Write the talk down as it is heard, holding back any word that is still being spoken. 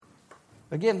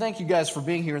Again, thank you guys for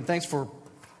being here, and thanks for,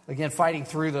 again, fighting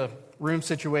through the room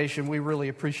situation. We really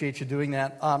appreciate you doing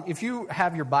that. If you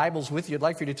have your Bibles with you, I'd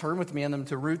like for you to turn with me in them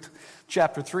to Ruth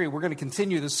chapter 3. We're going to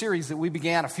continue the series that we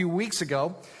began a few weeks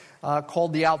ago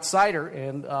called The Outsider,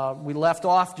 and we left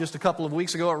off just a couple of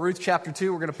weeks ago at Ruth chapter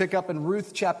 2. We're going to pick up in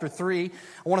Ruth chapter 3.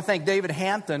 I want to thank David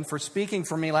Hampton for speaking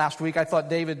for me last week. I thought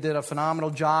David did a phenomenal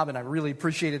job, and I really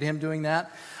appreciated him doing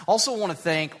that. Also want to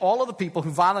thank all of the people who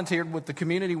volunteered with the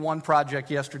Community One Project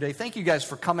yesterday. Thank you guys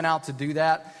for coming out to do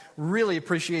that. Really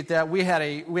appreciate that. We had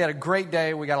a great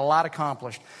day. We got a lot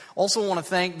accomplished. Also want to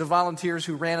thank the volunteers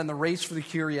who ran in the Race for the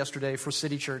Cure yesterday for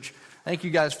City Church. Thank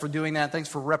you guys for doing that. Thanks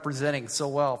for representing so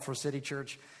well for City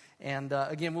Church. And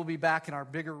again, we'll be back in our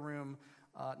bigger room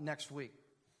next week.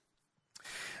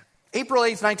 April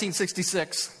 8th,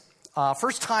 1966,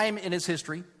 first time in its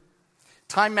history,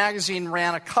 Time magazine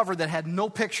ran a cover that had no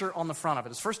picture on the front of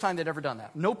it. It's the first time they'd ever done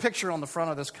that. No picture on the front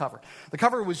of this cover. The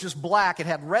cover was just black. It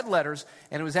had red letters,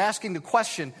 and it was asking the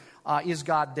question, is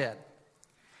God dead?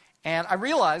 And I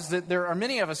realized that there are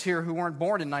many of us here who weren't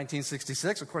born in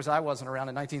 1966. Of course, I wasn't around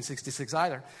in 1966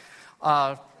 either.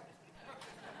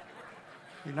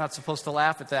 You're not supposed to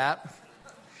laugh at that.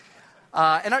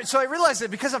 So I realized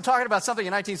that because I'm talking about something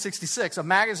in 1966, a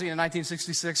magazine in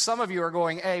 1966, some of you are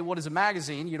going, A, what is a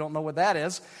magazine? You don't know what that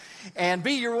is. And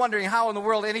B, you're wondering how in the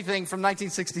world anything from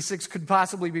 1966 could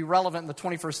possibly be relevant in the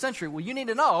 21st century. Well, you need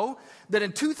to know that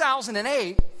in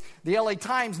 2008, the LA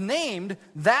Times named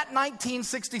that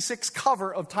 1966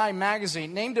 cover of Time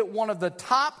magazine, named it one of the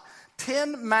top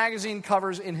 10 magazine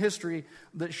covers in history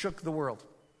that shook the world.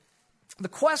 The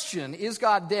question, is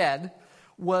God dead,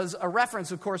 was a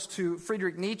reference, of course, to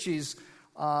Friedrich Nietzsche's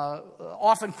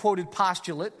often quoted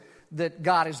postulate that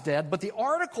God is dead. But the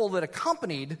article that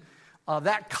accompanied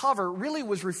that cover really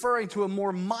was referring to a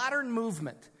more modern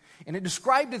movement. And it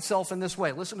described itself in this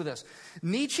way. Listen to this.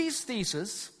 Nietzsche's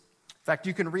thesis, in fact,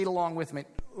 you can read along with me.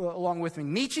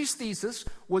 Nietzsche's thesis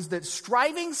was that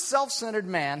striving, self-centered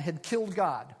man had killed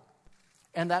God.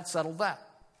 And that settled that.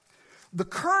 The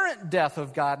current Death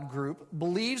of God group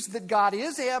believes that God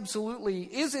is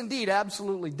indeed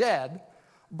absolutely dead,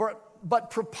 but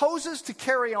proposes to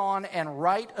carry on and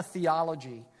write a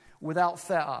theology without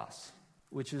theos,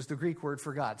 which is the Greek word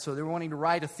for God. So they're wanting to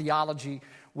write a theology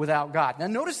without God. Now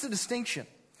notice the distinction.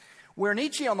 Where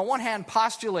Nietzsche on the one hand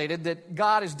postulated that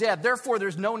God is dead, therefore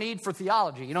there's no need for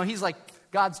theology. You know, he's like,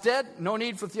 God's dead, no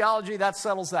need for theology, that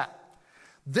settles that.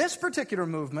 This particular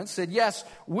movement said, yes,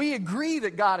 we agree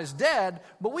that God is dead,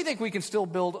 but we think we can still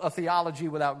build a theology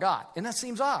without God. And that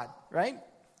seems odd, right?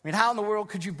 I mean, how in the world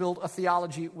could you build a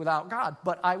theology without God?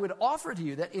 But I would offer to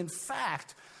you that, in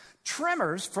fact,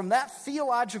 tremors from that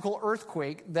theological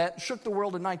earthquake that shook the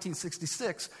world in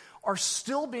 1966 are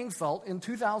still being felt in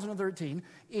 2013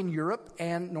 in Europe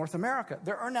and North America.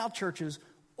 There are now churches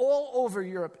all over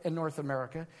Europe and North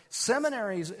America,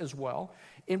 seminaries as well,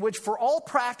 in which for all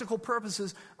practical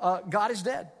purposes, God is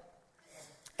dead.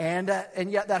 And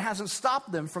yet that hasn't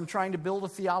stopped them from trying to build a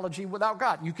theology without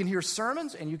God. You can hear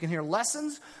sermons and you can hear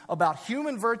lessons about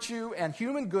human virtue and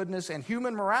human goodness and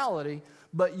human morality,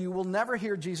 but you will never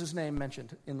hear Jesus' name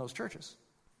mentioned in those churches.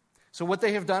 So what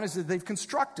they have done is that they've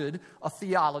constructed a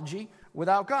theology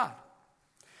without God.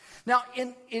 Now,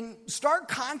 in stark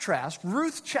contrast,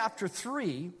 Ruth chapter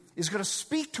 3 is going to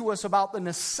speak to us about the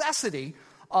necessity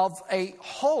of a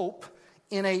hope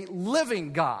in a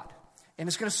living God. And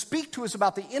it's going to speak to us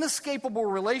about the inescapable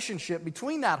relationship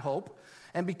between that hope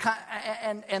and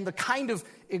the kind of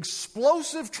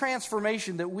explosive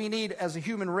transformation that we need as a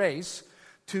human race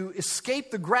to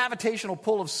escape the gravitational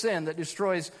pull of sin that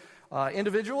destroys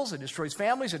individuals, it destroys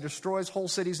families, it destroys whole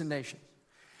cities and nations.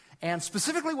 And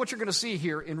specifically what you're going to see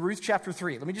here in Ruth chapter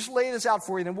 3. Let me just lay this out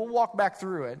for you, then we'll walk back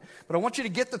through it. But I want you to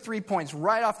get the 3 points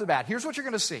right off the bat. Here's what you're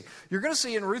going to see. You're going to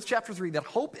see in Ruth chapter 3 that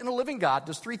hope in a living God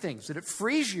does 3 things. That it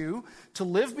frees you to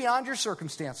live beyond your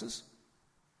circumstances.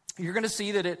 You're going to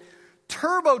see that it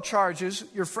turbocharges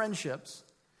your friendships.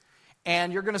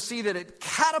 And you're going to see that it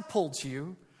catapults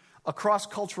you across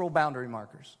cultural boundary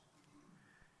markers.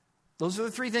 Those are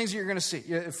the 3 things you're going to see.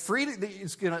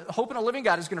 Hope in a living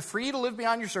God is going to free you to live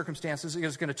beyond your circumstances.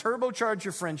 It's going to turbocharge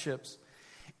your friendships.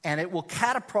 And it will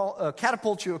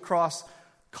catapult you across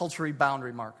cultural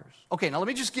boundary markers. Okay, now let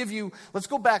me just let's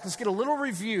go back. Let's get a little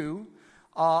review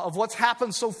of what's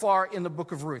happened so far in the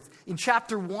book of Ruth. In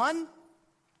chapter 1,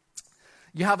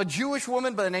 you have a Jewish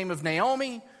woman by the name of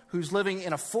Naomi who's living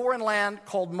in a foreign land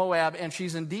called Moab, and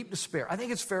she's in deep despair. I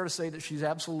think it's fair to say that she's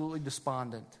absolutely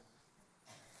despondent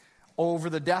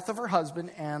over the death of her husband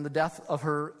and the death of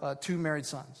her 2 married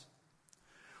sons.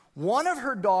 One of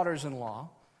her daughters-in-law,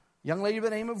 young lady by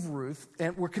the name of Ruth,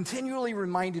 and we're continually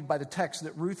reminded by the text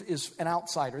that Ruth is an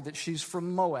outsider, that she's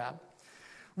from Moab.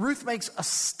 Ruth makes a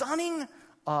stunning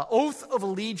oath of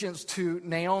allegiance to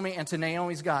Naomi and to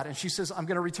Naomi's God. And she says, I'm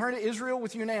going to return to Israel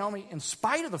with you, Naomi, in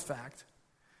spite of the fact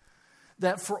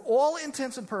that for all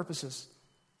intents and purposes,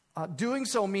 doing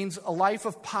so means a life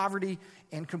of poverty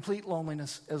and complete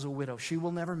loneliness as a widow. She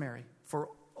will never marry. For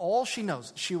all she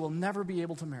knows, she will never be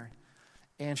able to marry.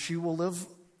 And she will live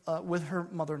with her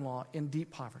mother-in-law in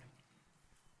deep poverty.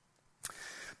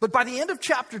 But by the end of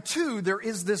chapter 2, there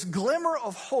is this glimmer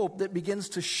of hope that begins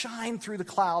to shine through the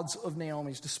clouds of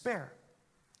Naomi's despair.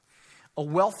 A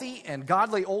wealthy and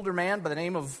godly older man by the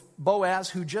name of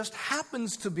Boaz, who just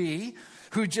happens to be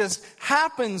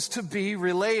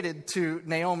related to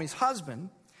Naomi's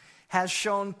husband, has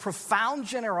shown profound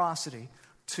generosity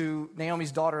to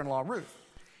Naomi's daughter-in-law Ruth.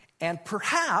 And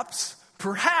perhaps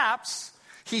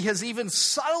he has even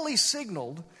subtly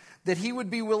signaled that he would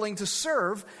be willing to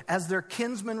serve as their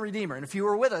kinsman redeemer. And if you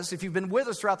were with us, if you've been with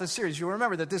us throughout this series, you'll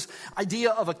remember that this idea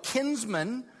of a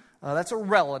kinsman, that's a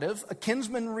relative, a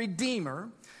kinsman redeemer,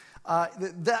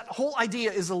 that whole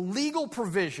idea is a legal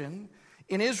provision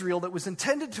in Israel that was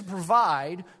intended to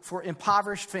provide for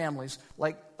impoverished families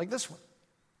like this one.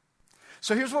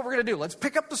 So here's what we're going to do. Let's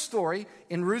pick up the story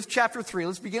in Ruth chapter 3.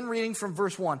 Let's begin reading from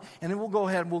verse 1. And then we'll go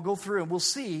ahead and we'll go through and we'll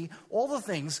see all the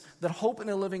things that hope in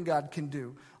a living God can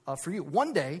do for you.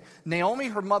 One day, Naomi,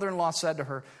 her mother-in-law, said to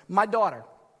her, "My daughter,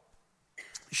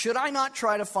 should I not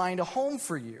try to find a home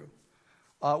for you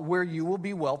where you will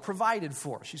be well provided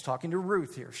for?" She's talking to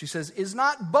Ruth here. She says, "Is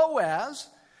not Boaz,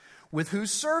 with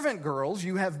whose servant girls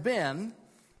you have been,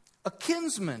 a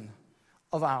kinsman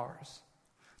of ours?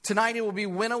 Tonight it will be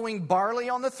winnowing barley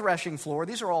on the threshing floor."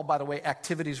 These are all, by the way,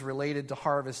 activities related to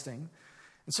harvesting.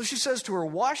 And so she says to her,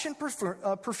 "Wash and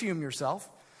perfume yourself.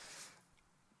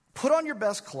 Put on your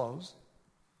best clothes.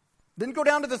 Then go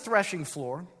down to the threshing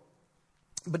floor.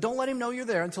 But don't let him know you're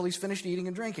there until he's finished eating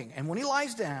and drinking. And when he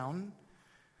lies down,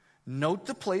 note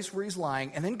the place where he's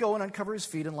lying, and then go and uncover his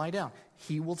feet and lie down.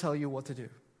 He will tell you what to do."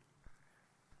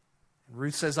 And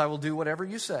Ruth says, "I will do whatever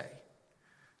you say."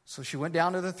 So she went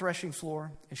down to the threshing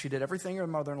floor, and she did everything her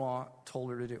mother-in-law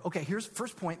told her to do. Okay, here's the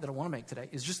first point that I want to make today,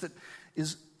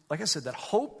 like I said, that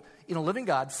hope in a living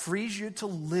God frees you to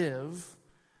live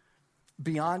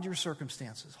beyond your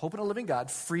circumstances. Hope in a living God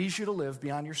frees you to live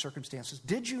beyond your circumstances.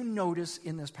 Did you notice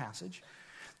in this passage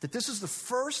that this is the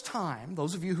first time,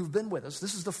 those of you who've been with us,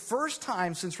 this is the first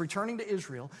time since returning to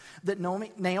Israel that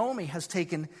Naomi has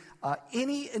taken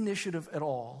any initiative at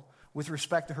all with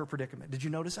respect to her predicament? Did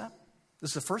you notice that? This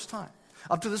is the first time.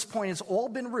 Up to this point, it's all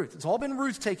been Ruth. It's all been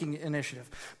Ruth taking initiative.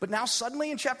 But now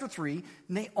suddenly in chapter 3,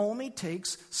 Naomi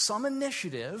takes some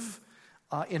initiative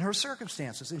in her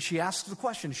circumstances. And she asks the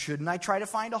question, shouldn't I try to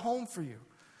find a home for you?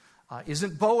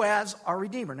 Isn't Boaz our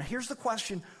Redeemer? Now here's the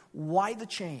question, why the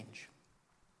change?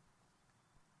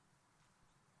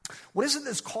 What is it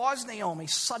that's caused Naomi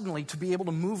suddenly to be able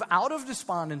to move out of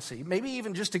despondency, maybe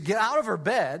even just to get out of her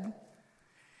bed,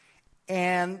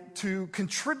 and to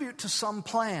contribute to some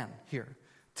plan here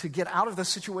to get out of the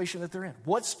situation that they're in?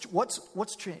 What's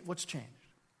changed?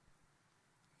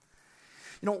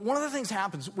 You know, one of the things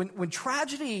happens when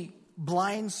tragedy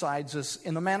blindsides us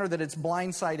in the manner that it's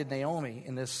blindsided Naomi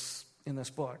in this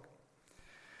book.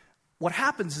 What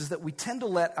happens is that we tend to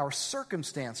let our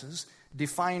circumstances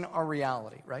define our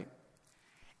reality, right?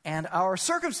 And our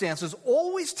circumstances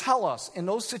always tell us in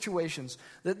those situations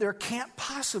that there can't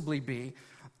possibly be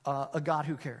a God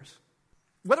who cares.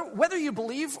 Whether you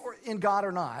believe in God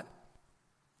or not,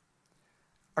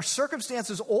 our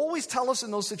circumstances always tell us in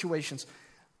those situations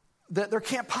that there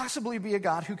can't possibly be a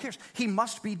God who cares. He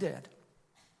must be dead.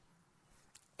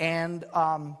 And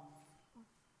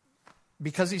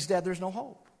because he's dead, there's no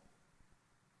hope.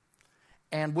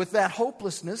 And with that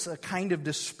hopelessness, a kind of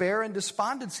despair and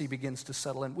despondency begins to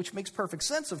settle in, which makes perfect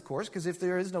sense, of course, because if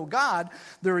there is no God,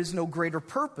 there is no greater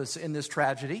purpose in this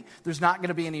tragedy. There's not going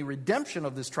to be any redemption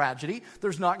of this tragedy.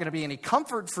 There's not going to be any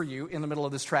comfort for you in the middle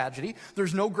of this tragedy.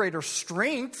 There's no greater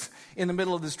strength in the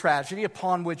middle of this tragedy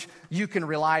upon which you can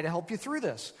rely to help you through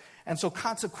this. And so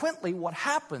consequently, what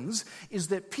happens is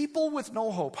that people with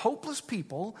no hope, hopeless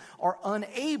people, are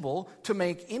unable to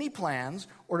make any plans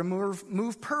or to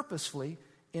move purposefully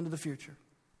into the future.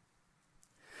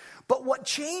 But what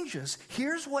changes,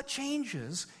 here's what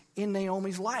changes in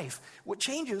Naomi's life. What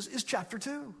changes is chapter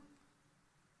 2.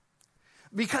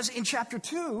 Because in chapter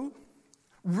 2,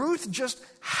 Ruth just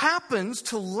happens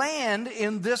to land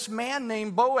in this man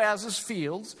named Boaz's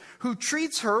fields, who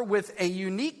treats her with a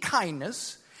unique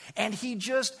kindness. And he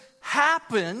just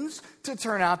happens to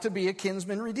turn out to be a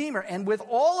kinsman redeemer. And with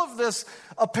all of this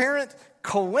apparent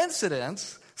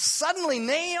coincidence, suddenly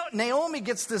Naomi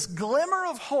gets this glimmer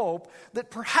of hope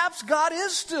that perhaps God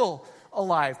is still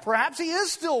alive. Perhaps he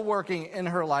is still working in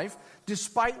her life,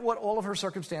 despite what all of her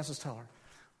circumstances tell her.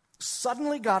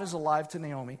 Suddenly God is alive to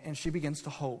Naomi, and she begins to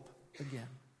hope again.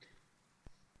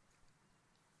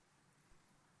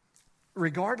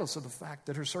 Regardless of the fact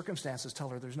that her circumstances tell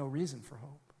her there's no reason for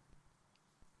hope.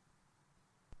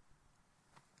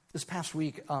 This past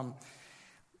week,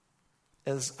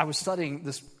 as I was studying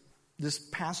this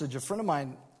passage, a friend of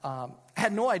mine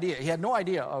had no idea. He had no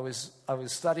idea I was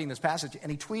studying this passage,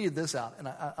 and he tweeted this out, and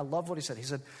I love what he said.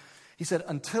 He said,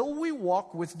 until we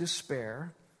walk with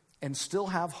despair and still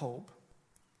have hope,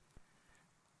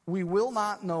 we will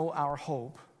not know our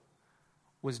hope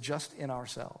was just in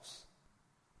ourselves.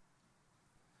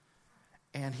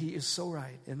 And he is so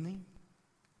right, isn't he?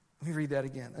 Let me read that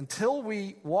again. Until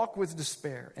we walk with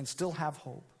despair and still have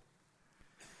hope,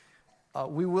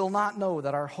 we will not know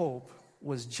that our hope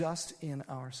was just in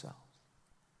ourselves.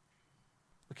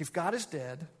 Look, if God is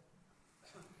dead,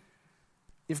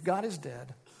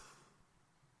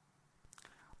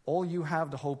 all you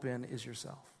have to hope in is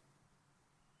yourself.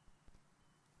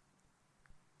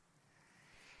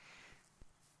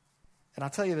 And I'll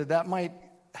tell you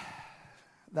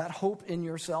that hope in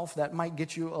yourself, that might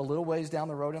get you a little ways down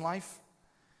the road in life.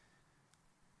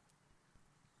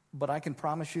 But I can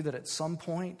promise you that at some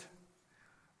point,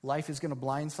 life is going to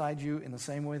blindside you in the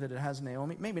same way that it has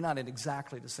Naomi. Maybe not in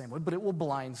exactly the same way, but it will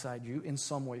blindside you in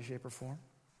some way, shape, or form.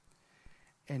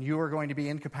 And you are going to be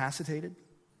incapacitated.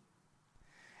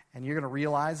 And you're going to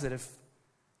realize that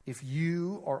if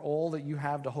you are all that you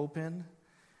have to hope in,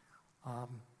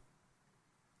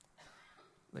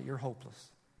 that you're hopeless.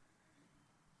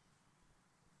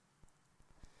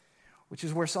 Which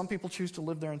is where some people choose to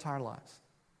live their entire lives.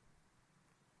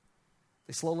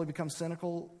 They slowly become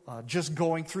cynical, just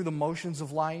going through the motions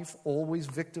of life, always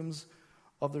victims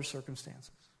of their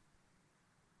circumstances.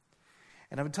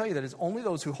 And I would tell you that it's only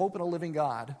those who hope in a living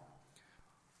God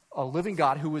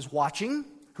who is watching,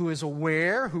 who is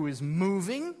aware, who is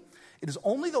moving. It is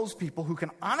only those people who can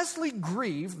honestly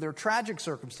grieve their tragic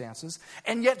circumstances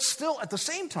and yet still at the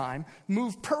same time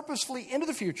move purposefully into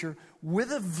the future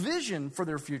with a vision for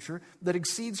their future that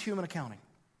exceeds human accounting.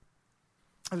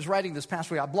 I was writing this past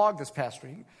week, I blogged this past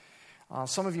week.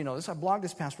 Some of you know this. I blogged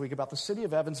this past week about the city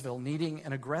of Evansville needing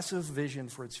an aggressive vision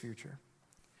for its future.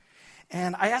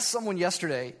 And I asked someone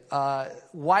yesterday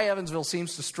why Evansville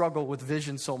seems to struggle with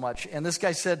vision so much. And this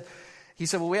guy said,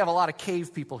 well, we have a lot of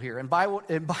cave people here. And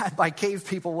by cave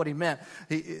people, what he meant,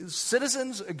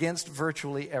 citizens against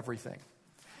virtually everything.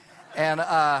 And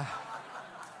I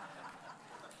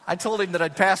told him that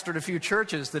I'd pastored a few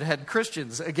churches that had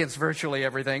Christians against virtually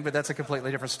everything, but that's a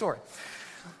completely different story.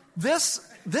 This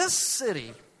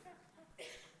city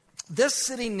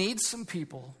needs some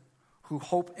people who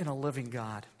hope in a living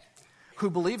God, who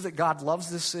believe that God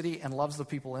loves this city and loves the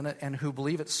people in it, and who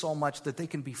believe it so much that they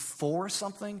can be for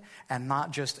something and not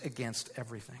just against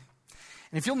everything.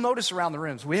 And if you'll notice around the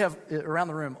rooms,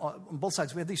 on both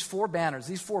sides, we have these 4 banners.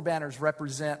 These 4 banners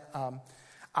represent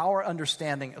our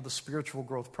understanding of the spiritual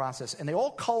growth process. And they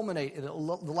all culminate, the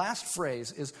last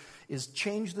phrase is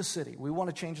change the city. We want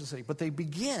to change the city. But they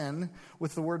begin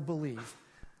with the word believe.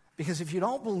 Because if you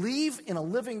don't believe in a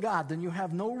living God, then you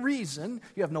have no reason,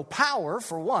 you have no power,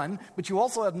 for one, but you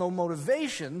also have no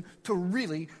motivation to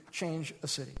really change a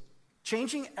city.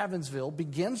 Changing Evansville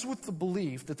begins with the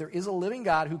belief that there is a living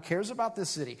God who cares about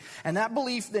this city. And that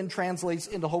belief then translates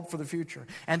into hope for the future.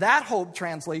 And that hope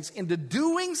translates into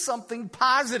doing something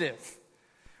positive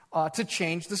to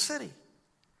change the city.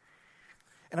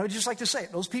 And I would just like to say,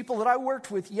 those people that I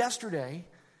worked with yesterday,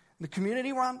 the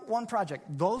Community One Project,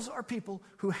 those are people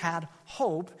who had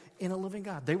hope in a living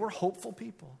God. They were hopeful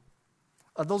people.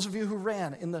 Those of you who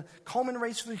ran in the Coleman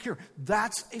Race for the Cure,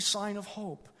 that's a sign of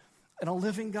hope and a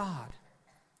living God.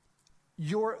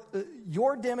 You're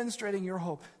demonstrating your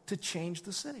hope to change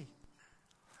the city.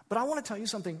 But I want to tell you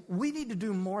something. We need to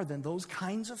do more than those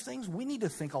kinds of things. We need to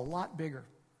think a lot bigger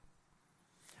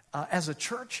as a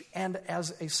church and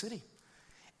as a city.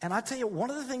 And I tell you,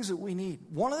 one of the things that we need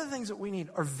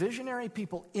are visionary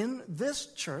people in this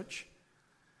church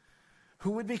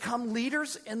who would become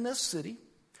leaders in this city,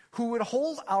 who would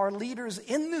hold our leaders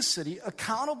in this city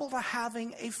accountable to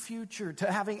having a future,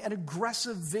 to having an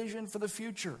aggressive vision for the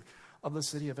future of the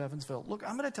city of Evansville. Look,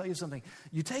 I'm going to tell you something.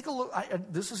 You take a look,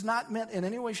 this is not meant in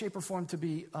any way, shape, or form to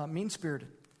be mean-spirited,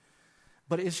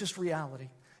 but it's just reality.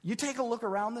 You take a look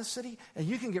around this city, and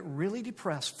you can get really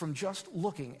depressed from just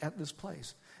looking at this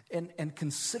place and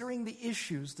considering the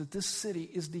issues that this city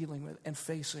is dealing with and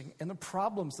facing, and the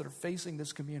problems that are facing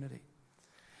this community.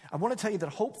 I want to tell you that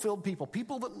hope-filled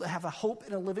people that have a hope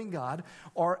in a living God,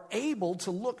 are able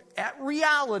to look at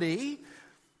reality,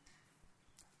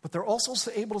 but they're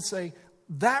also able to say,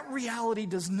 that reality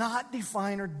does not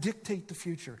define or dictate the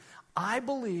future. I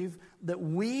believe that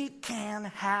we can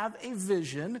have a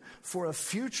vision for a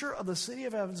future of the city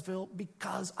of Evansville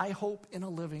because I hope in a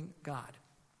living God.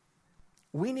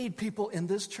 We need people in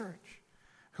this church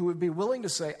who would be willing to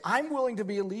say, I'm willing to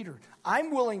be a leader.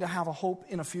 I'm willing to have a hope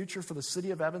in a future for the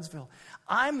city of Evansville.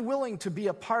 I'm willing to be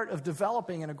a part of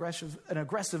developing an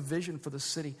aggressive vision for the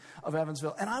city of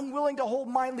Evansville. And I'm willing to hold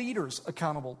my leaders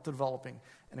accountable to developing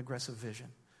an aggressive vision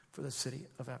for the city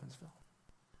of Evansville.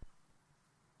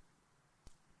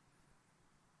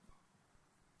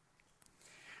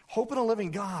 Hope in a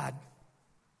living God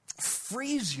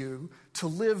frees you to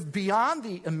live beyond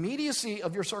the immediacy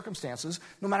of your circumstances,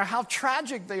 no matter how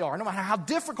tragic they are, no matter how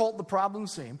difficult the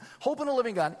problems seem. Hope in a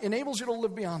living God enables you to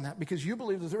live beyond that because you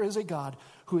believe that there is a God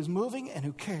who is moving and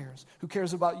who cares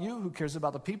about you, who cares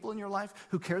about the people in your life,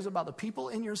 who cares about the people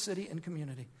in your city and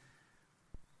community,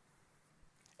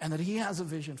 and that he has a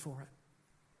vision for it.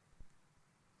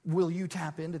 Will you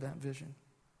tap into that vision?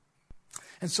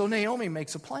 And so Naomi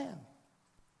makes a plan,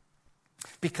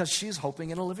 because she's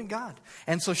hoping in a living God.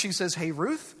 And so she says, hey,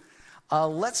 Ruth,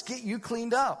 let's get you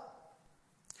cleaned up.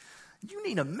 You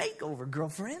need a makeover,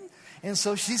 girlfriend. And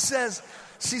so she says,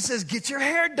 get your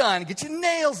hair done, get your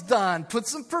nails done, put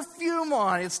some perfume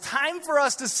on. It's time for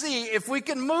us to see if we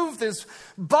can move this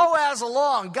Boaz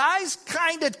along. Guys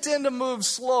kind of tend to move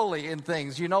slowly in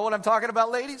things. You know what I'm talking about,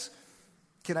 ladies?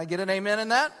 Can I get an amen in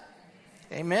that?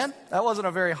 Amen? That wasn't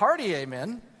a very hearty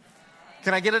amen.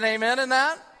 Can I get an amen in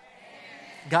that?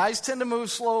 Guys tend to move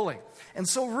slowly. And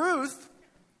so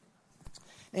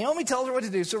Naomi tells her what to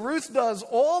do. So Ruth does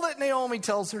all that Naomi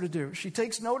tells her to do. She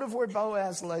takes note of where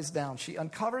Boaz lays down. She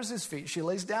uncovers his feet. She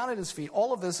lays down at his feet.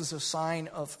 All of this is a sign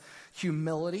of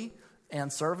humility and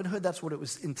servanthood. That's what it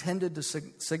was intended to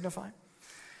signify. And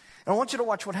I want you to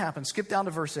watch what happens. Skip down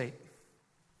to verse 8.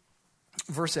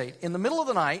 Verse 8. In the middle of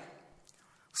the night,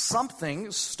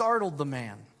 something startled the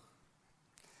man.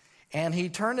 And he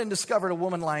turned and discovered a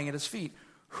woman lying at his feet.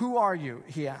 Who are you?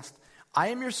 He asked. I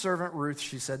am your servant Ruth,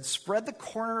 she said. Spread the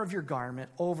corner of your garment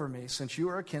over me, since you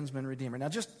are a kinsman redeemer. Now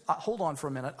just hold on for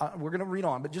a minute. We're going to read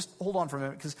on, but just hold on for a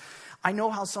minute, because I know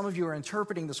how some of you are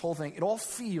interpreting this whole thing. It all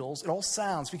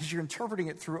sounds, because you're interpreting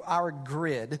it through our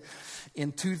grid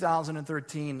in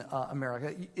 2013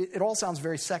 America. It all sounds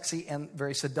very sexy and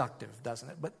very seductive, doesn't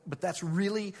it? But that's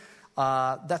really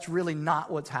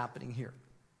not what's happening here.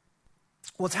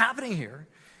 What's happening here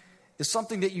is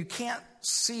something that you can't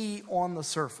see on the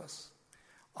surface.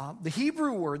 The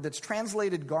Hebrew word that's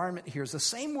translated garment here is the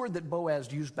same word that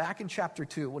Boaz used back in chapter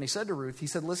 2 when he said to Ruth, he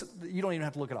said, listen, you don't even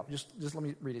have to look it up. Just let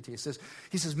me read it to you.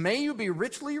 He says, may you be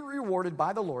richly rewarded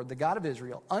by the Lord, the God of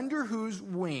Israel, under whose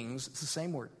wings, it's the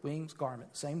same word, wings,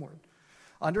 garment, same word,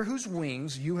 under whose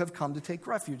wings you have come to take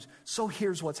refuge. So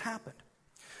here's what's happened.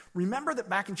 Remember that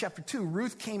back in chapter 2,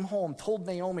 Ruth came home, told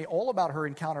Naomi all about her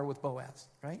encounter with Boaz,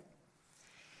 right?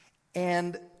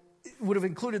 And it would have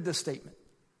included this statement.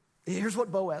 Here's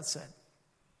what Boaz said.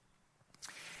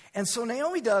 And so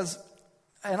Naomi does,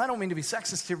 and I don't mean to be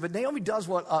sexist here, but Naomi does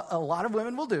what a lot of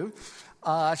women will do.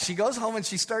 She goes home and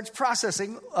she starts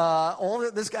processing all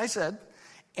that this guy said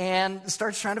and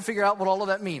starts trying to figure out what all of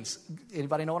that means.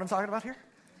 Anybody know what I'm talking about here?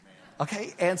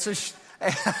 Okay, and so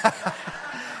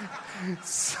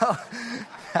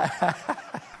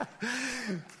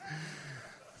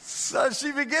so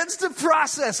she begins to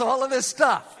process all of this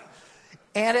stuff.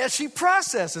 And as she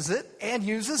processes it and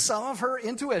uses some of her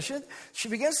intuition, she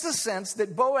begins to sense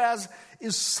that Boaz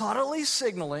is subtly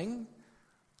signaling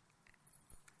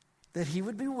that he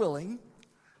would be willing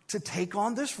to take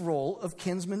on this role of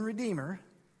kinsman redeemer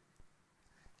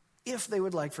if they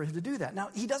would like for him to do that. Now,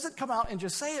 he doesn't come out and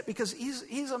just say it, because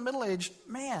he's a middle-aged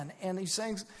man, and he's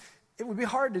saying it would be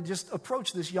hard to just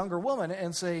approach this younger woman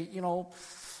and say,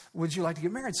 would you like to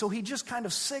get married? So he just kind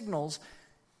of signals,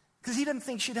 because he didn't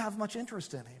think she'd have much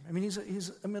interest in him. I mean,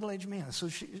 he's a middle-aged man.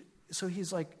 So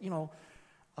he's like,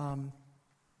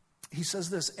 he says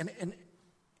this,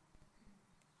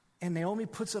 and Naomi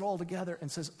puts it all together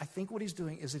and says, I think what he's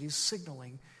doing is that he's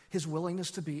signaling his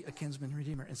willingness to be a kinsman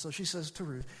redeemer. And so she says to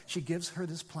Ruth, she gives her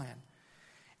this plan.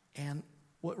 And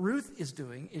what Ruth is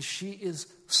doing is she is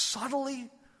subtly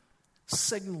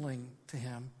signaling to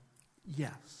him,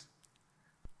 yes,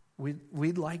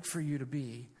 we'd like for you to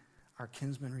be our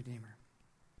kinsman redeemer.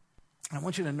 I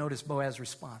want you to notice Boaz's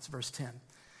response, verse 10.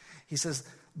 He says,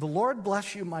 "The Lord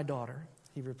bless you, my daughter,"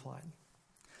 he replied.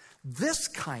 "This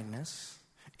kindness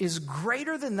is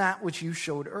greater than that which you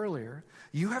showed earlier.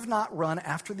 You have not run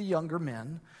after the younger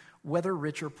men, whether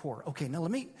rich or poor." Okay, now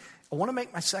I want to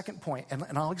make my second point,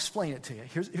 and I'll explain it to you.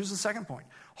 Here's the second point.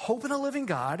 Hope in a living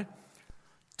God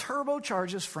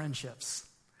turbocharges friendships.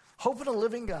 Hope in a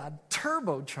living God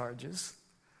turbocharges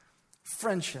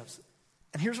friendships.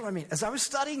 And here's what I mean. As I was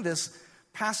studying this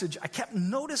passage, I kept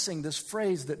noticing this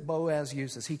phrase that Boaz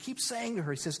uses. He keeps saying to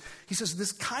her, he says,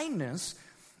 "This kindness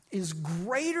is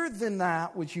greater than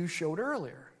that which you showed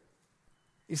earlier."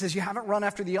 He says, "You haven't run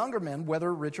after the younger men,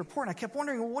 whether rich or poor." And I kept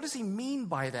wondering, well, what does he mean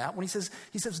by that when he says,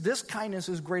 "This kindness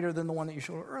is greater than the one that you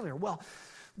showed earlier"? Well,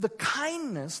 the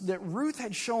kindness that Ruth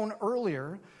had shown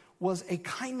earlier was a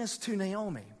kindness to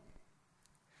Naomi.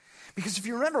 Because if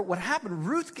you remember what happened,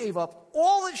 Ruth gave up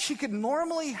all that she could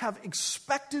normally have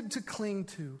expected to cling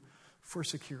to for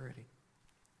security.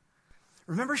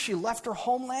 Remember, she left her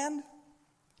homeland.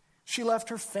 She left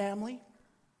her family.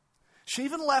 She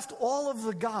even left all of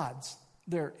the gods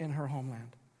there in her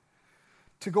homeland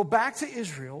to go back to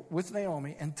Israel with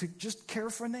Naomi and to just care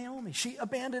for Naomi. She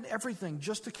abandoned everything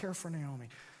just to care for Naomi.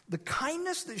 The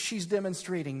kindness that she's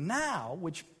demonstrating now,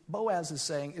 which Boaz is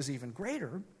saying is even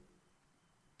greater,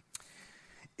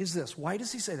 is this. Why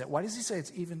does he say that? Why does he say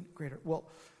it's even greater? Well,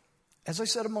 as I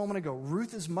said a moment ago,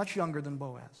 Ruth is much younger than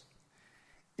Boaz.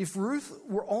 If Ruth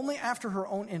were only after her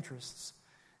own interests,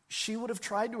 she would have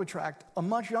tried to attract a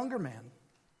much younger man.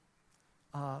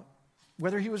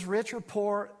 Whether he was rich or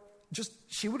poor,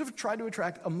 she would have tried to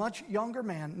attract a much younger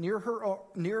man nearer her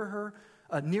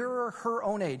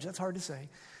own age, that's hard to say,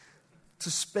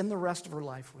 to spend the rest of her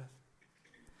life with.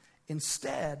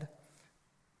 Instead,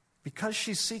 because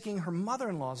she's seeking her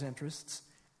mother-in-law's interests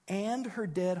and her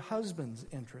dead husband's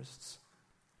interests,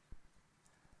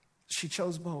 she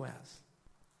chose Boaz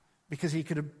because he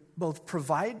could both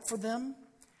provide for them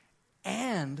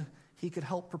and he could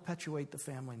help perpetuate the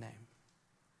family name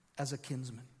as a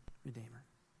kinsman redeemer.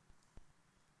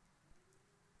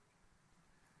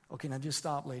 Okay, now just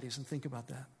stop, ladies, and think about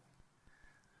that.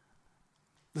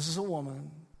 This is a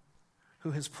woman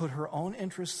who has put her own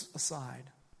interests aside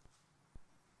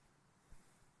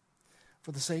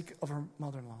for the sake of her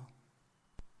mother-in-law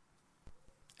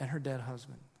and her dead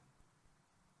husband.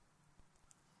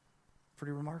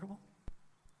 Pretty remarkable.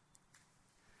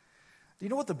 Do you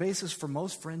know what the basis for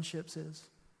most friendships is?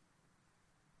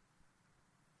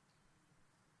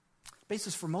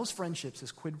 Basis for most friendships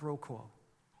is quid pro quo.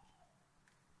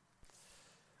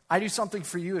 I do something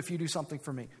for you if you do something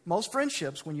for me. Most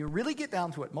friendships, when you really get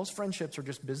down to it, most friendships are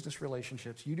just business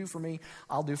relationships. You do for me,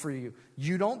 I'll do for you.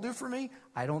 You don't do for me,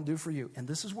 I don't do for you. And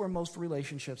this is where most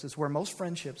relationships, it's where most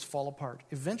friendships fall apart.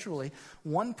 Eventually,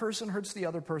 one person hurts the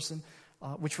other person,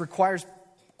 which requires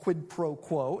quid pro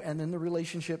quo, and then the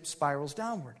relationship spirals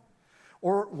downward.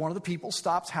 Or one of the people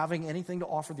stops having anything to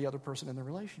offer the other person in the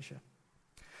relationship.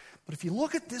 But if you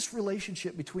look at this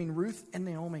relationship between Ruth and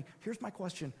Naomi, here's my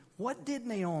question. What did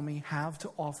Naomi have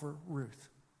to offer Ruth?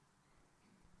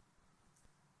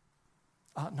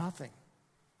 Nothing.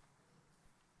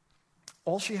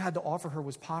 All she had to offer her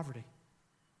was poverty.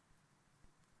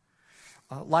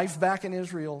 Life back in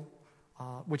Israel,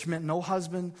 which meant no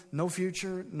husband, no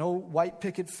future, no white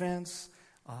picket fence,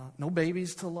 no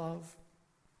babies to love,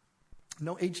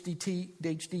 no HD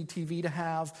TV to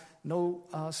have, no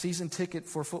season ticket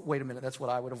for foot. Wait a minute, that's what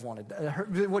I would have wanted.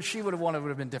 What she would have wanted would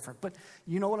have been different. But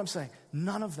you know what I'm saying?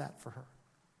 None of that for her.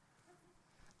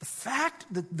 The fact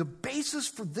that the basis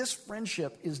for this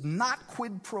friendship is not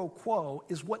quid pro quo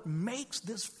is what makes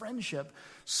this friendship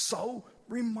so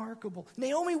remarkable.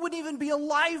 Naomi wouldn't even be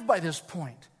alive by this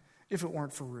point if it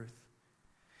weren't for Ruth.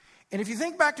 And if you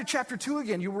think back to chapter 2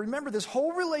 again, you'll remember this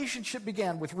whole relationship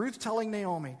began with Ruth telling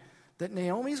Naomi that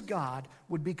Naomi's God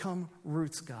would become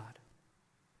Ruth's God.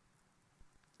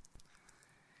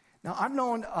 Now, I've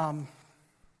known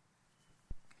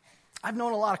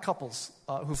a lot of couples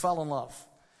who fell in love.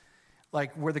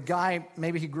 Like where the guy,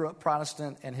 maybe he grew up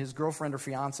Protestant and his girlfriend or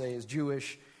fiance is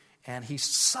Jewish, and he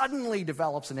suddenly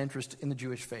develops an interest in the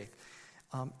Jewish faith.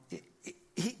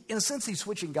 In a sense, he's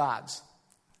switching gods,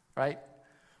 right?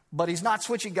 But he's not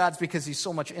switching gods because he's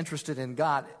so much interested in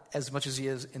God as much as he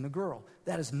is in the girl.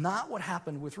 That is not what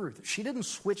happened with Ruth. She didn't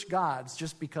switch gods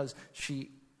just because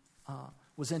she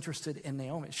was interested in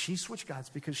Naomi. She switched gods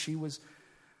because she was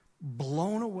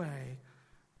blown away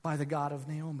by the God of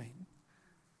Naomi.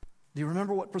 Do you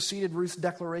remember what preceded Ruth's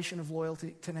declaration of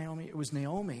loyalty to Naomi? It was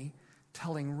Naomi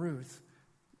telling Ruth,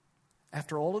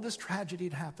 after all of this tragedy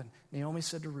had happened, Naomi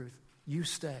said to Ruth, "You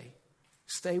stay.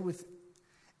 Stay with..."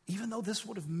 even though this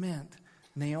would have meant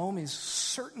Naomi's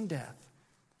certain death,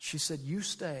 she said, "You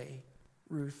stay,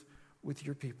 Ruth, with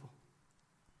your people."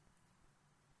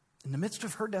 In the midst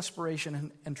of her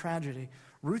desperation and tragedy,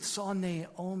 Ruth saw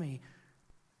Naomi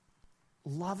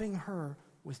loving her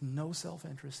with no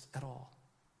self-interest at all.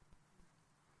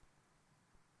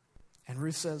 And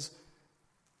Ruth says,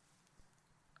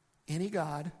 any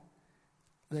God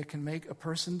that can make a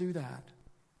person do that,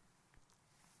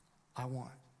 I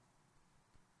want.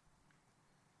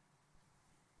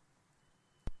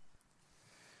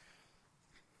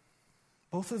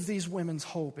 Both of these women's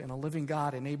hope in a living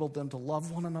God enabled them to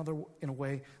love one another in a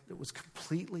way that was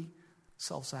completely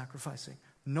self-sacrificing.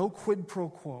 No quid pro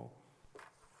quo.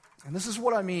 And this is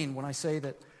what I mean when I say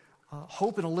that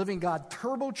hope in a living God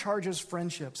turbocharges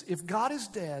friendships. If God is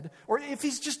dead, or if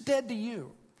he's just dead to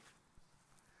you,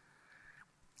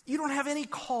 you don't have any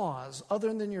cause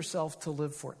other than yourself to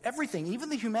live for. Everything, even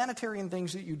the humanitarian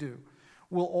things that you do,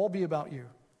 will all be about you.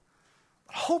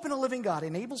 Hope in a living God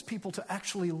enables people to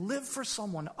actually live for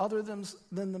someone other than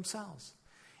themselves.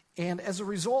 And as a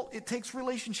result, it takes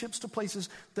relationships to places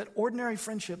that ordinary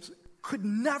friendships could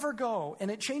never go. And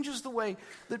it changes the way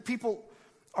that people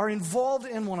are involved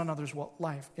in one another's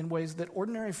life in ways that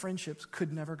ordinary friendships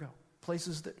could never go.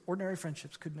 Places that ordinary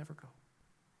friendships could never go.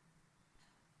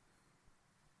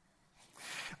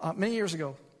 Many years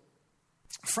ago,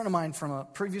 a friend of mine from a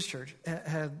previous church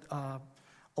had a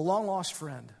long-lost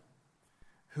friend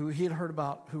who he had heard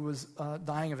about who was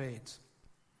dying of AIDS.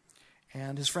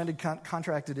 And his friend had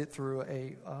contracted it through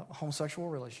a homosexual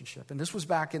relationship. And this was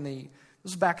back in the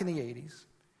 80s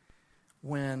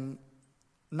when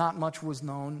not much was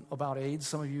known about AIDS.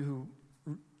 Some of you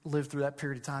who lived through that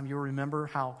period of time, you'll remember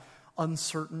how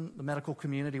uncertain the medical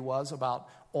community was about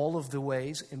all of the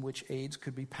ways in which AIDS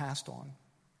could be passed on.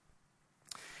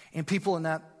 And people in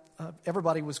that,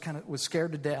 everybody was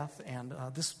scared to death. And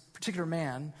this particular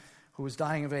man who was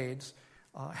dying of AIDS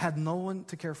had no one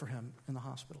to care for him in the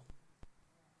hospital.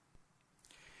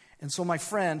 And so my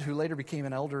friend, who later became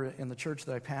an elder in the church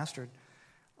that I pastored,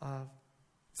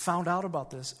 found out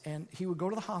about this, and he would go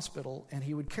to the hospital and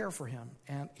he would care for him,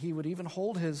 and he would even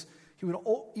hold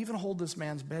this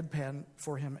man's bedpan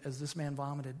for him as this man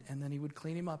vomited, and then he would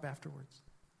clean him up afterwards.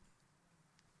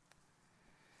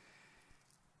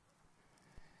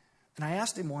 And I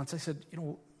asked him once, I said,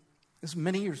 this is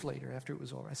many years later after it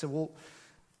was over. I said, well,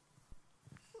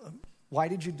 why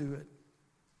did you do it?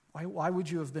 Why would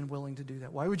you have been willing to do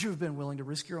that? Why would you have been willing to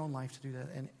risk your own life to do that?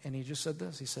 And he just said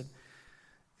this. He said,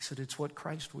 it's what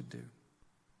Christ would do.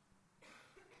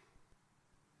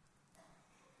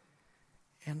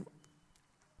 And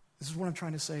this is what I'm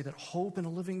trying to say, that hope in a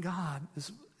living God,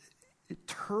 it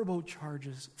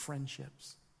turbocharges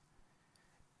friendships.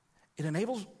 It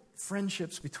enables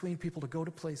friendships between people to go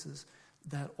to places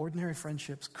that ordinary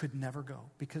friendships could never go,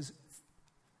 because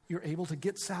you're able to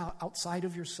get outside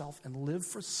of yourself and live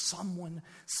for someone,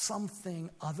 something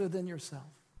other than yourself.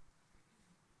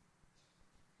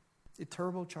 It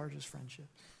turbocharges friendship.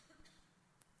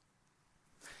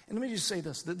 And let me just say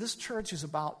this, that this church is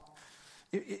about,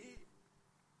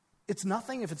 it's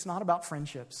nothing if it's not about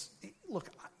friendships. Look,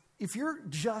 if you're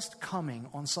just coming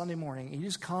on Sunday morning, and you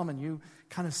just come and you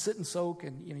kind of sit and soak,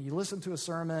 and you listen to a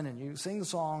sermon and you sing the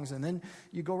songs, and then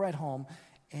you go right home,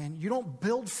 and you don't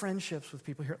build friendships with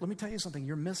people here, let me tell you something.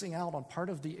 You're missing out on part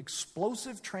of the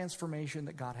explosive transformation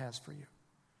that God has for you.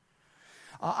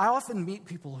 I often meet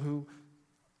people who,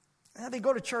 they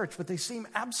go to church, but they seem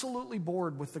absolutely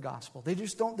bored with the gospel.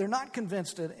 They're not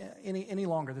convinced any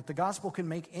longer that the gospel can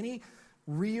make any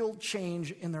real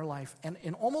change in their life. And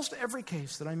in almost every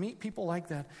case that I meet people like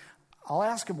that, I'll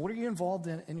ask them, what are you involved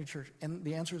in your church? And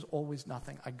the answer is always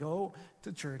nothing. I go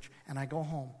to church and I go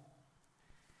home.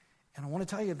 And I want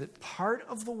to tell you that part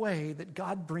of the way that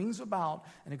God brings about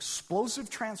an explosive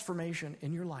transformation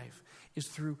in your life is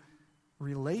through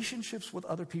relationships with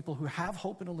other people who have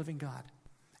hope in a living God.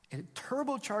 And it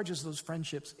turbocharges those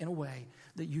friendships in a way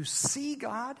that you see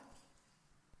God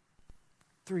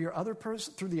through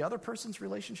the other person's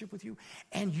relationship with you,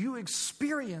 and you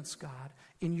experience God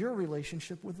in your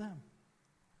relationship with them.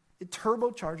 It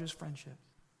turbocharges friendship.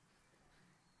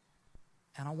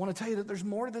 And I want to tell you that there's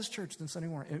more to this church than Sunday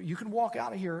morning. You can walk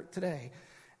out of here today,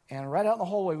 and right out in the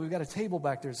hallway, we've got a table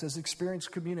back there that says Experience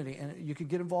Community, and you can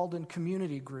get involved in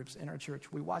community groups in our church.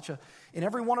 In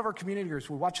every one of our community groups,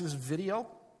 we watch this video.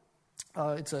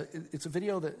 It's a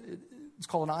video it's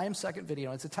called an I Am Second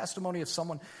video. It's a testimony of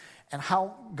someone and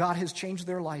how God has changed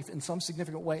their life in some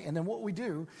significant way. And then what we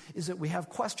do is that we have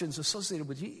questions associated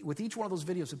with each one of those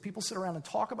videos, and people sit around and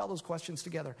talk about those questions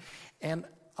together. And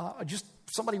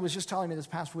somebody was just telling me this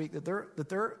past week that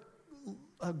they're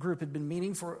group had been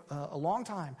meeting for a long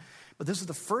time, but this is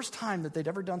the first time that they'd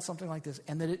ever done something like this,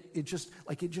 and that it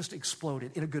just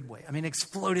exploded in a good way. I mean,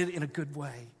 exploded in a good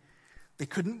way. They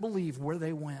couldn't believe where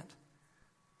they went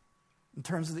in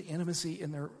terms of the intimacy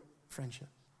in their friendship.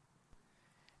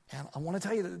 And I want to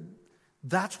tell you that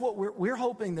that's what we're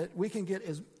hoping, that we can get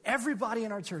as everybody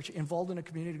in our church involved in a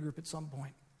community group at some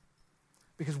point.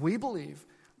 Because we believe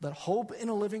that hope in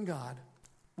a living God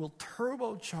will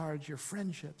turbocharge your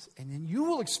friendships, and then you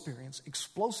will experience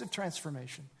explosive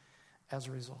transformation as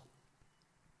a result.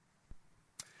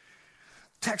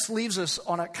 Text leaves us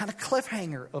on a kind of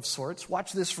cliffhanger of sorts.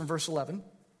 Watch this from verse 11.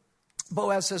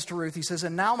 Boaz says to Ruth, he says,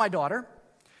 "And now, my daughter,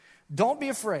 don't be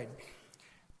afraid.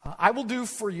 I will do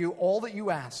for you all that you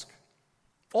ask.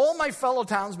 All my fellow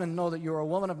townsmen know that you are a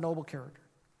woman of noble character.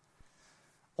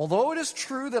 Although it is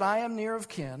true that I am near of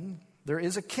kin, there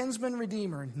is a kinsman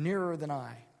redeemer nearer than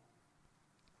I.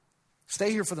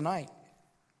 Stay here for the night.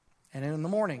 And in the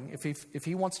morning, if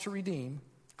he wants to redeem,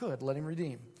 good, let him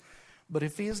redeem. But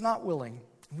if he is not willing,"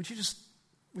 would you just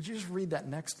read that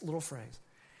next little phrase?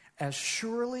 "As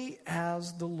surely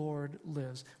as the Lord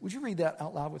lives." Would you read that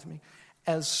out loud with me?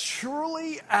 "As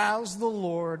surely as the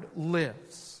Lord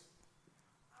lives,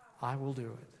 I will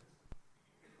do it."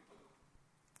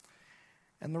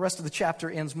 And the rest of the chapter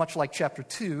ends much like chapter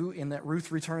 2, in that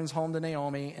Ruth returns home to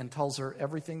Naomi and tells her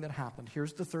everything that happened.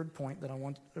 Here's the third point that I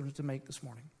want to make this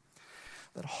morning.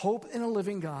 That hope in a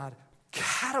living God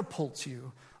catapults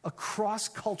you across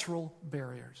cultural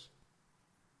barriers.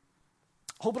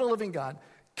 Hope in a living God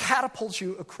catapults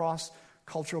you across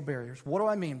cultural barriers. What do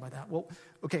I mean by that? Well,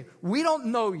 okay, we don't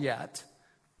know yet,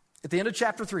 at the end of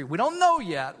chapter 3, we don't know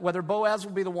yet whether Boaz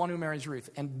will be the one who marries Ruth.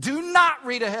 And do not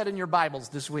read ahead in your Bibles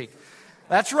this week.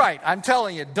 That's right, I'm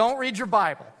telling you, don't read your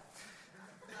Bible.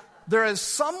 There is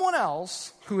someone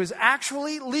else who is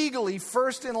actually legally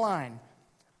first in line.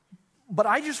 But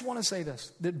I just want to say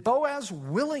this, that Boaz's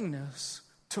willingness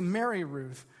to marry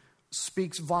Ruth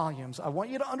speaks volumes. I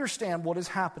want you to understand what is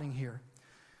happening here.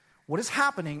 What is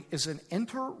happening is an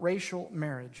interracial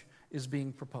marriage is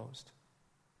being proposed.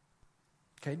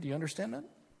 Okay, do you understand that?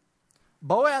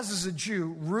 Boaz is a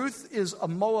Jew. Ruth is a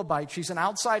Moabite. She's an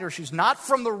outsider. She's not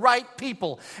from the right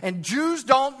people. And Jews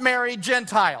don't marry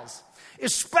Gentiles,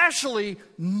 especially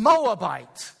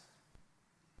Moabite.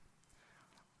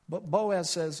 But Boaz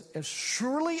says, "As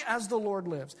surely as the Lord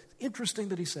lives." Interesting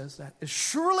that he says that. "As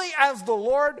surely as the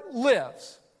Lord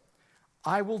lives,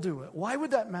 I will do it." Why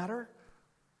would that matter?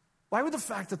 Why would the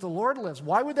fact that the Lord lives,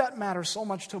 why would that matter so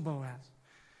much to Boaz?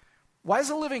 Why is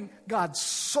the living God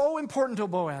so important to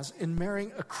Boaz in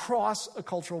marrying across a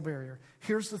cultural barrier?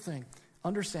 Here's the thing.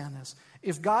 Understand this.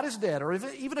 If God is dead, or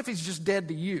even if he's just dead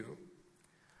to you,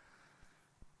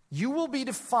 you will be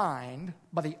defined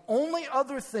by the only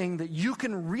other thing that you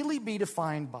can really be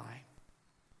defined by: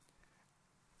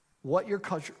 what your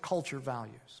culture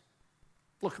values.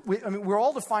 Look, we're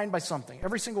all defined by something,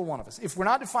 every single one of us. If we're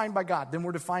not defined by God, then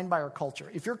we're defined by our culture.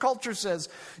 If your culture says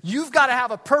you've got to have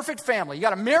a perfect family, you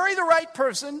got to marry the right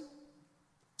person,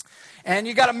 and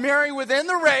you got to marry within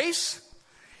the race,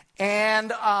 and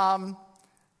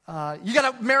you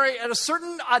got to marry at a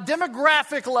certain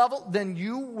demographic level, then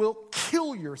you will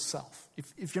kill yourself.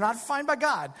 If you're not defined by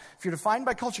God, if you're defined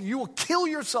by culture, you will kill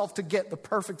yourself to get the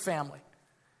perfect family.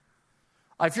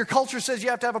 If your culture says you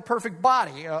have to have a perfect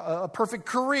body, a perfect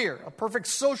career, a perfect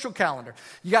social calendar,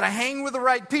 you got to hang with the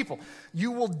right people,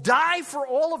 you will die for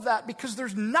all of that, because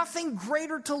there's nothing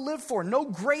greater to live for, no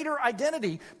greater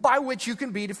identity by which you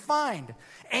can be defined.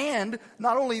 And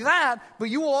not only that,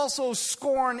 but you will also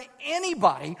scorn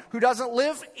anybody who doesn't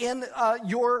live in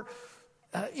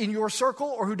your circle,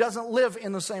 or who doesn't live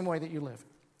in the same way that you live.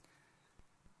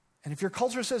 And if your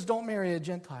culture says don't marry a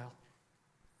Gentile,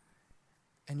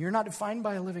 and you're not defined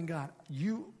by a living God,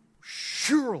 you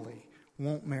surely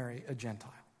won't marry a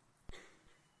Gentile.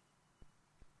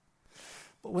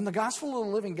 But when the gospel of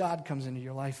the living God comes into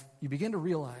your life, you begin to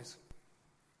realize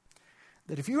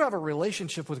that if you have a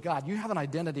relationship with God, you have an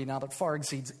identity now that far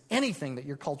exceeds anything that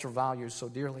your culture values so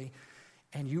dearly,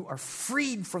 and you are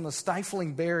freed from the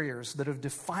stifling barriers that have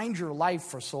defined your life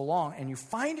for so long, and you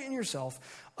find in yourself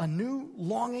a new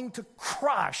longing to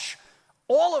crush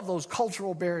all of those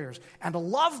cultural barriers and to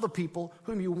love the people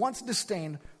whom you once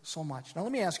disdained so much. Now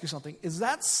let me ask you something. Is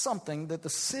that something that the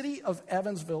city of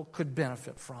Evansville could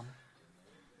benefit from?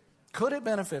 Could it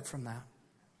benefit from that?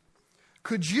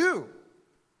 Could you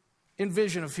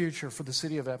envision a future for the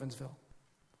city of Evansville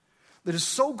that is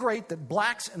so great that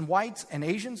blacks and whites and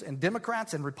Asians and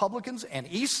Democrats and Republicans and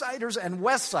East Siders and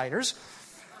West Siders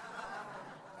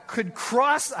could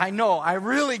cross? I know, I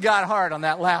really got hard on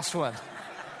that last one.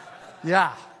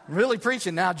 Yeah. Really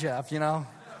preaching now, Jeff, you know.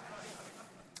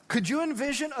 Could you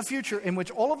envision a future in which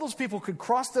all of those people could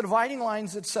cross the dividing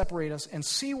lines that separate us and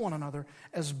see one another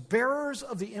as bearers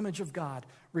of the image of God,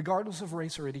 regardless of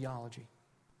race or ideology?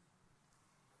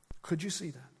 Could you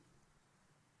see that?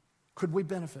 Could we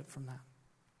benefit from that?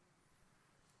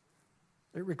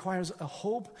 It requires a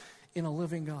hope in a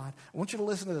living God. I want you to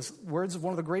listen to this. Words of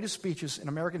one of the greatest speeches in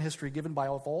American history given by,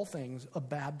 of all things, a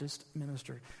Baptist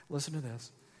minister. Listen to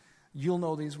this. You'll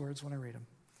know these words when I read them.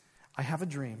 I have a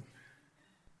dream.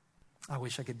 I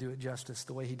wish I could do it justice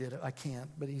the way he did it. I can't.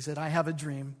 But he said, I have a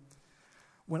dream.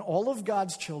 When all of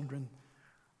God's children,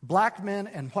 black men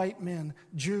and white men,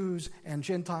 Jews and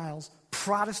Gentiles,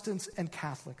 Protestants and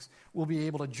Catholics, will be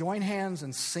able to join hands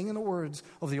and sing in the words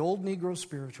of the old Negro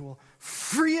spiritual,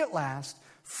 free at last,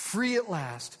 free at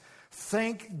last.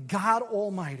 Thank God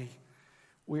Almighty,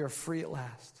 we are free at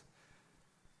last.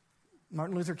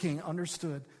 Martin Luther King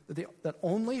understood that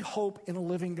only hope in a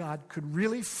living God could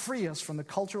really free us from the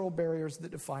cultural barriers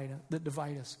that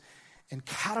divide us and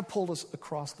catapult us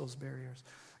across those barriers.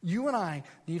 You and I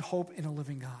need hope in a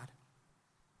living God.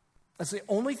 That's the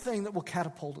only thing that will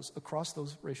catapult us across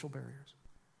those racial barriers.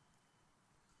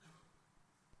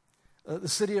 The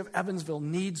city of Evansville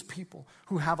needs people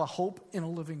who have a hope in a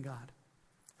living God,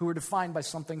 who are defined by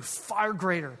something far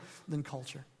greater than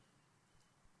culture.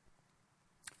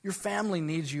 Your family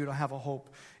needs you to have a hope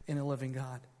in a living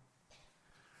God.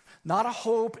 Not a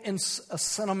hope in a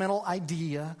sentimental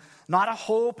idea, not a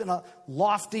hope in a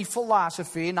lofty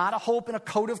philosophy, not a hope in a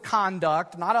code of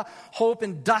conduct, not a hope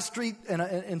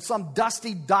in some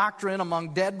dusty doctrine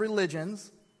among dead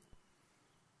religions.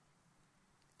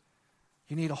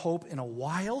 You need a hope in a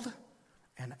wild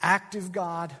and active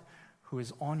God who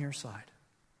is on your side.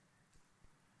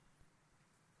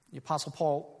 The Apostle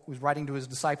Paul was writing to his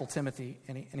disciple Timothy,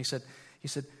 and he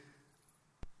said,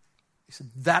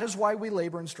 that is why we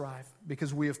labor and strive,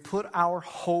 because we have put our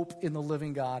hope in the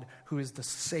living God who is the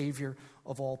Savior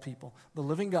of all people. The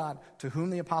living God to whom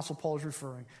the Apostle Paul is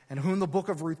referring and whom the book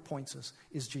of Ruth points us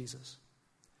is Jesus.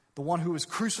 The one who was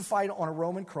crucified on a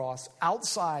Roman cross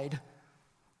outside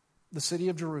the city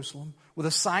of Jerusalem with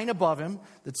a sign above him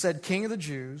that said King of the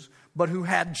Jews, but who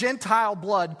had Gentile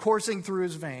blood coursing through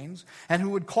his veins, and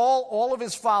who would call all of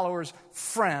his followers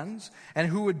friends, and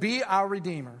who would be our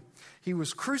Redeemer. He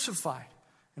was crucified,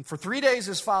 and for 3 days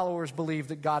his followers believed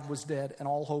that God was dead and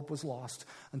all hope was lost,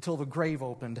 until the grave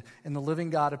opened and the living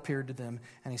God appeared to them,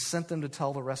 and he sent them to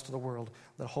tell the rest of the world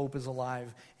that hope is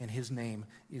alive and his name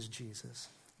is Jesus.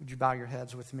 Would you bow your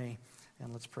heads with me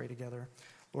and let's pray together.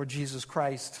 Lord Jesus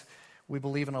Christ, we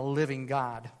believe in a living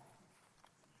God.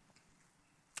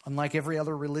 Unlike every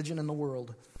other religion in the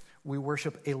world, we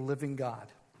worship a living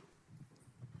God.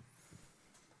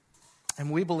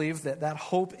 And we believe that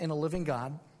hope in a living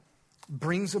God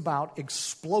brings about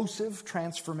explosive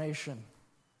transformation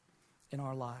in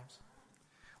our lives.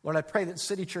 Lord, I pray that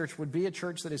City Church would be a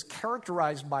church that is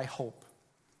characterized by hope,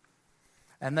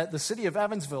 and that the city of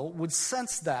Evansville would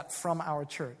sense that from our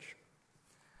church.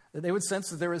 That they would sense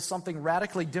that there is something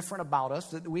radically different about us,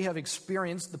 that we have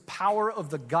experienced the power of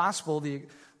the gospel, the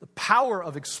power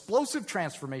of explosive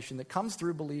transformation that comes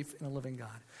through belief in a living God.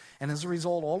 And as a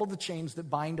result, all of the chains that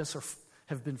bind us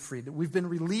have been freed, that we've been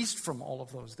released from all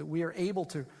of those, that we are able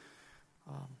to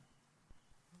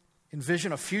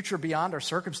envision a future beyond our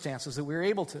circumstances, that we're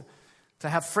able to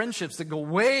have friendships that go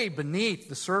way beneath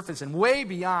the surface and way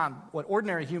beyond what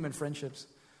ordinary human friendships,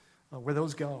 where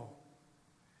those go.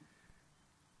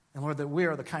 And Lord, that we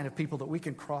are the kind of people that we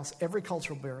can cross every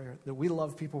cultural barrier, that we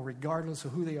love people regardless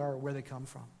of who they are or where they come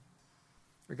from.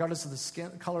 Regardless of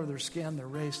the color of their skin, their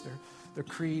race, their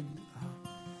creed,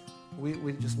 we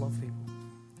just love people.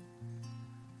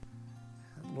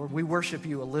 Lord, we worship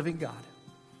you, a living God.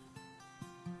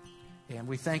 And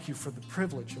we thank you for the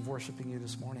privilege of worshiping you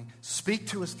this morning. Speak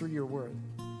to us through your word.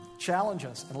 Challenge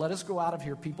us and let us go out of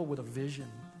here people with a vision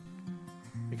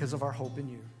because of our hope in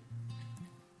you.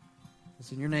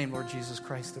 It's in your name, Lord Jesus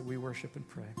Christ, that we worship and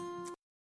pray.